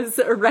because,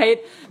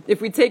 right,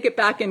 if we take it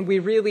back and we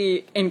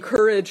really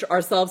encourage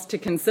ourselves to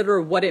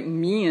consider what it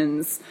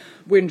means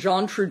when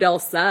John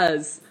Trudell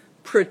says,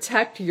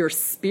 protect your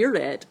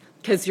spirit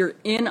because you're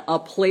in a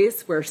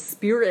place where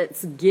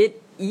spirits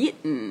get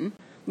eaten,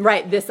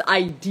 right? This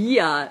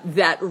idea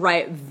that,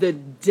 right, the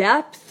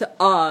depth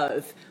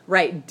of,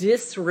 right,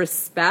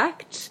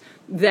 disrespect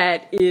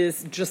that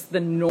is just the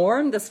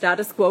norm, the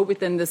status quo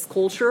within this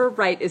culture,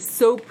 right, is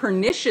so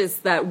pernicious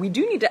that we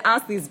do need to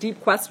ask these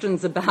deep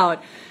questions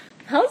about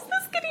how's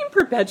this getting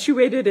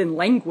perpetuated in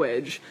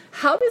language?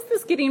 How is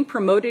this getting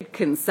promoted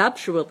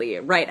conceptually,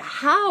 right?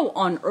 How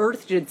on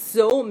earth did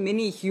so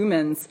many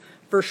humans,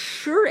 for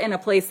sure in a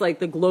place like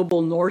the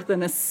global north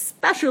and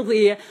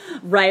especially,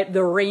 right,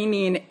 the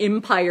reigning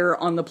empire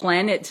on the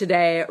planet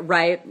today,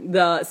 right,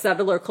 the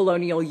settler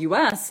colonial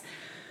US,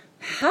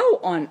 how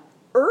on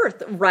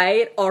earth,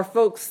 right, are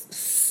folks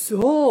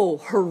so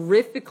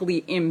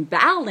horrifically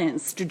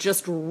imbalanced,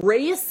 just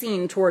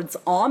racing towards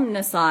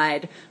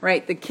omnicide,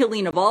 right, the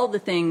killing of all the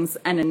things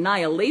and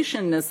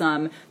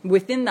annihilationism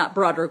within that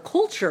broader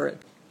culture?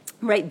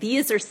 Right,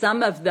 these are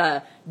some of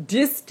the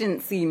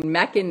distancing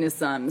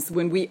mechanisms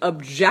when we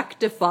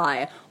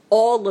objectify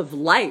all of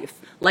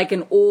life, like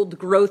an old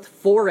growth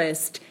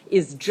forest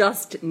is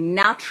just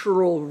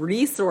natural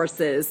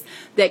resources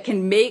that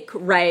can make,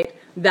 right,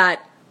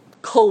 that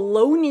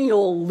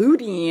colonial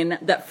looting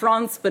that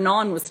Frantz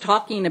Fanon was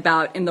talking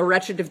about in The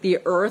Wretched of the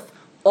Earth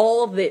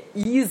all the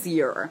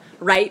easier,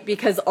 right?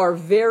 Because our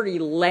very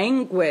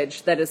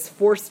language that is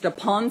forced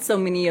upon so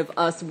many of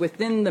us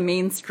within the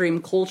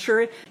mainstream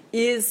culture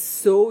is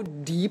so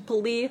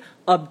deeply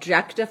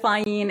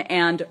objectifying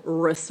and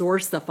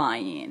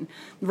resourcifying,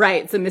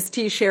 right? So Ms.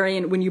 T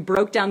sharing, when you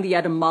broke down the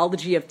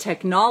etymology of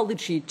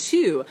technology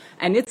too,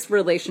 and its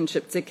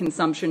relationship to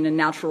consumption and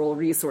natural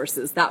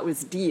resources, that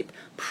was deep.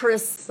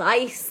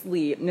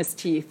 Precisely, Ms.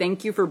 T,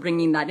 thank you for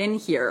bringing that in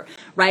here,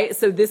 right?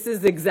 So this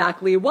is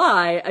exactly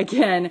why,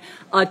 again,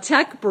 a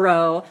tech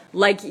bro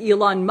like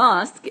Elon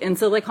Musk in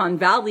Silicon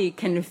Valley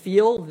can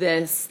feel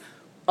this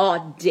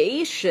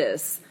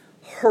audacious,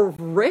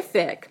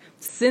 horrific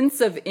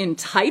sense of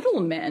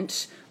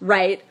entitlement,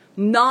 right?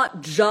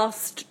 Not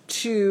just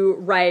to,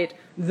 right,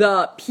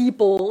 the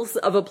peoples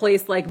of a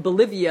place like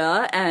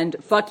Bolivia and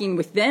fucking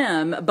with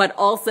them, but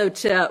also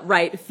to,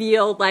 right,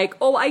 feel like,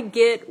 oh, I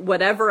get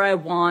whatever I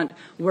want,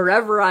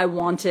 wherever I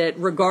want it,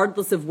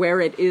 regardless of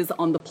where it is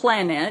on the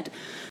planet.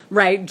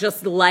 Right,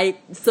 just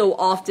like so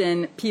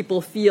often people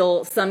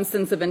feel some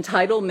sense of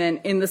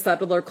entitlement in the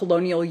settler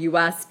colonial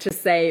U.S. to,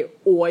 say,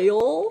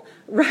 oil,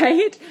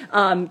 right,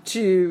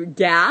 to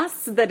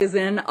gas that is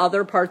in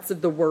other parts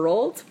of the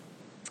world.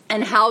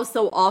 And how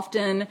so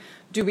often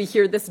do we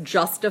hear this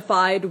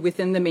justified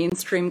within the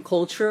mainstream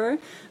culture,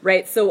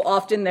 right? So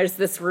often there's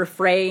this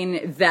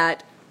refrain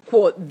that,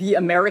 quote, the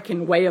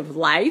American way of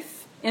life,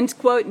 end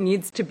quote,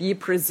 needs to be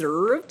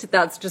preserved.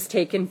 That's just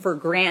taken for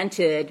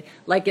granted,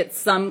 like it's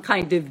some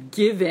kind of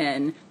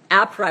given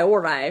a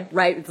priori,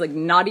 right? It's like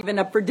not even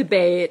up for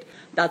debate.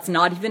 That's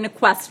not even a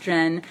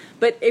question.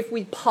 But if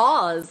we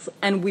pause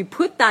and we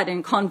put that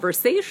in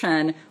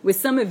conversation with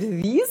some of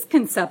these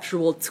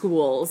conceptual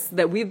tools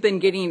that we've been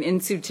getting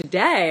into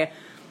today,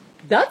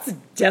 that's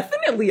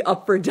definitely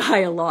up for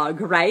dialogue,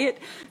 right?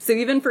 So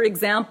even, for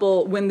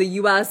example, when the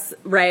U.S.,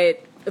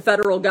 right, the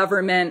federal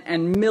government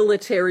and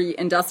military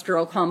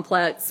industrial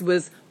complex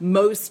was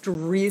most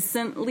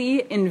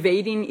recently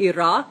invading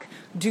Iraq,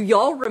 do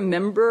y'all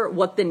remember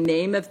what the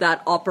name of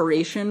that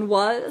operation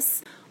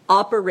was?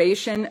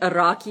 Operation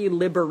Iraqi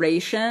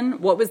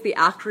Liberation. What was the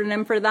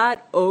acronym for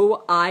that?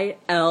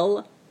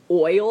 OIL,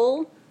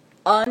 oil.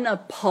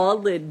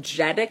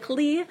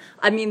 Unapologetically.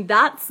 I mean,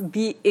 that's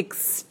the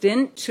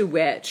extent to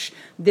which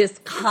this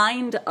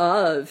kind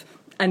of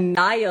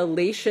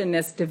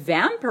annihilationist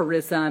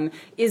vampirism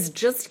is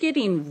just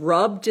getting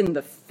rubbed in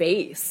the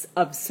face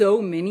of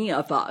so many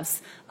of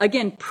us.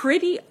 Again,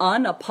 pretty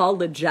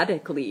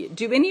unapologetically.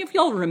 Do any of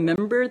y'all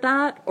remember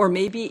that? Or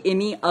maybe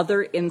any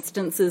other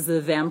instances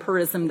of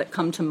vampirism that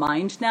come to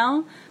mind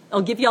now?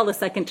 I'll give y'all a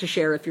second to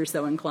share if you're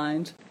so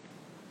inclined.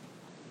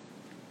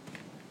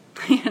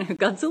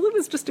 Godzilla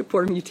was just a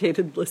poor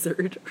mutated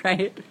lizard,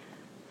 right?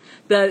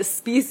 The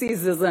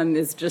speciesism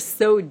is just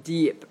so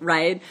deep,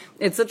 right?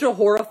 It's such a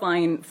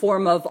horrifying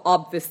form of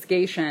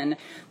obfuscation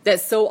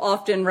that so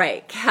often,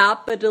 right,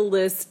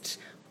 capitalist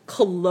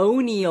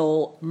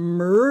colonial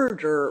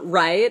murder,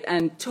 right,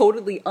 and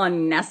totally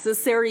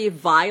unnecessary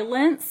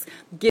violence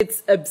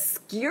gets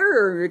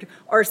obscured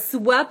or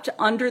swept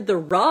under the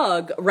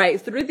rug, right,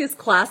 through these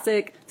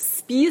classic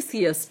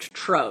speciesist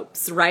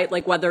tropes, right,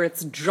 like whether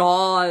it's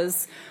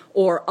Jaws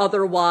or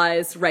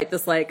otherwise, right,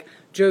 this like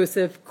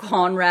Joseph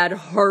Conrad,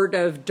 Heart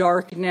of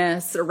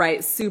Darkness,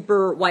 right?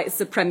 Super white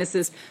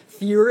supremacist,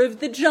 fear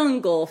of the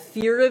jungle,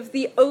 fear of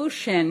the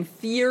ocean,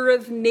 fear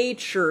of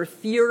nature,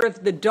 fear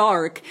of the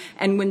dark.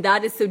 And when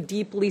that is so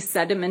deeply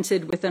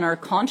sedimented within our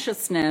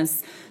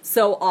consciousness,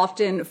 so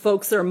often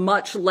folks are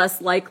much less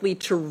likely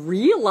to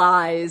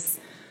realize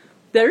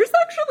there's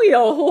actually a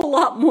whole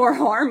lot more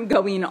harm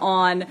going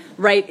on,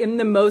 right, in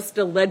the most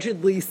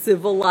allegedly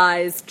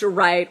civilized,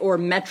 right, or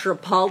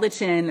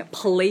metropolitan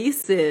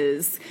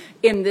places,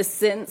 in the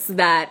sense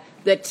that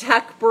the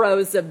tech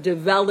bros of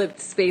developed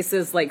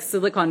spaces like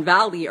Silicon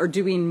Valley are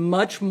doing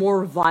much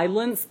more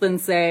violence than,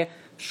 say,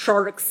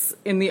 sharks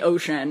in the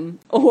ocean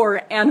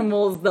or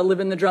animals that live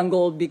in the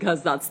jungle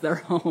because that's their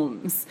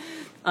homes.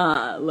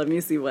 Let me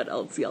see what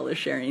else y'all are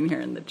sharing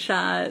here in the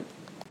chat.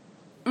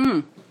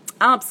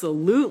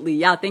 Absolutely.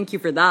 Yeah, thank you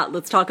for that.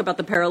 Let's talk about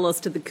the parallels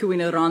to the coup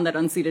in Iran that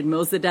unseated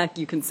Mossadegh.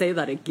 You can say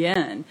that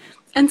again.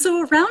 And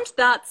so around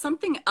that,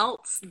 something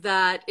else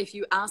that, if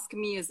you ask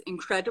me, is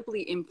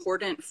incredibly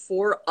important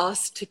for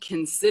us to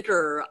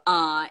consider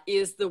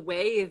is the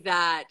way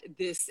that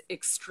this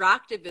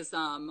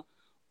extractivism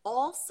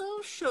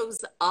also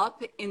shows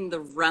up in the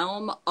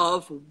realm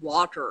of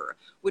water,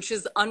 which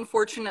is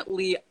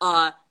unfortunately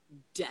a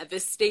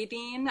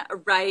devastating,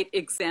 right,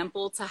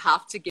 example to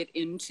have to get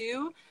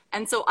into.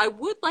 And so I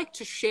would like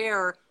to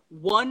share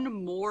one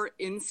more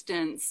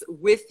instance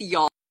with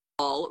y'all,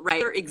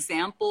 right?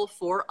 Example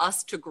for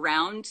us to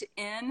ground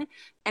in.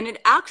 And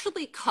it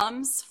actually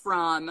comes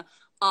from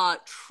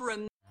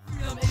freedom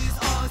is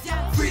ours,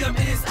 yeah, freedom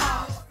is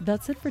ours.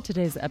 That's it for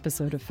today's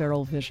episode of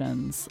Feral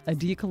Visions, a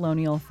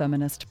decolonial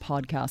feminist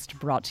podcast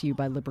brought to you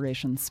by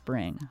Liberation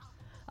Spring.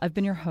 I've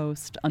been your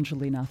host,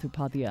 Anjali Nath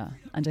Upadhyaya,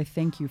 and I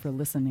thank you for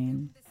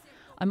listening.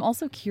 I'm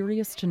also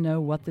curious to know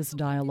what this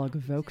dialogue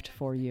evoked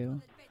for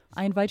you.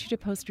 I invite you to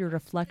post your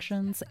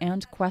reflections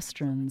and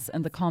questions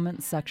in the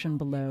comments section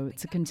below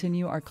to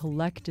continue our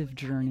collective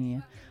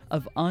journey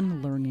of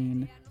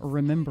unlearning,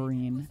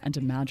 remembering, and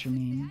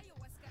imagining.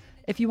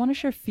 If you want to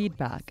share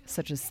feedback,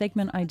 such as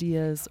segment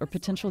ideas or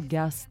potential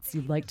guests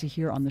you'd like to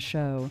hear on the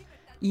show,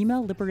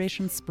 email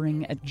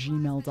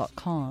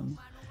liberationspring@gmail.com.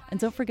 And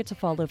don't forget to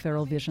follow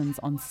Feral Visions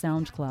on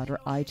SoundCloud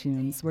or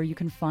iTunes, where you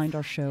can find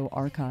our show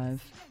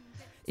archive.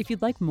 If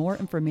you'd like more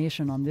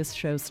information on this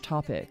show's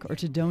topic or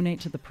to donate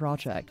to the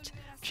project,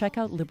 check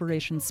out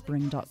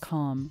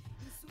liberationspring.com.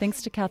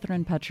 Thanks to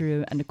Catherine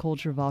Petru and Nicole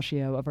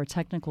Gervasio of our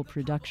technical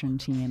production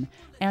team,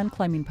 and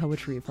Climbing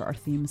Poetry for our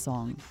theme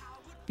song.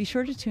 Be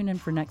sure to tune in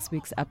for next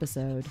week's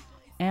episode.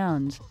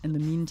 And, in the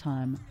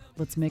meantime,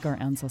 let's make our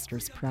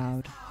ancestors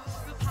proud.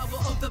 The power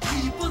of the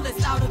people is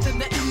louder than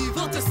the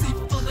evil,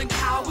 deceitful and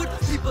coward.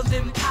 People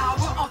in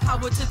power, all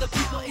power to the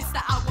people. It's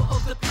the hour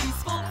of the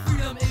peaceful.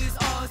 Freedom is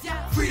ours,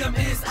 yeah. Freedom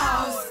is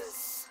ours.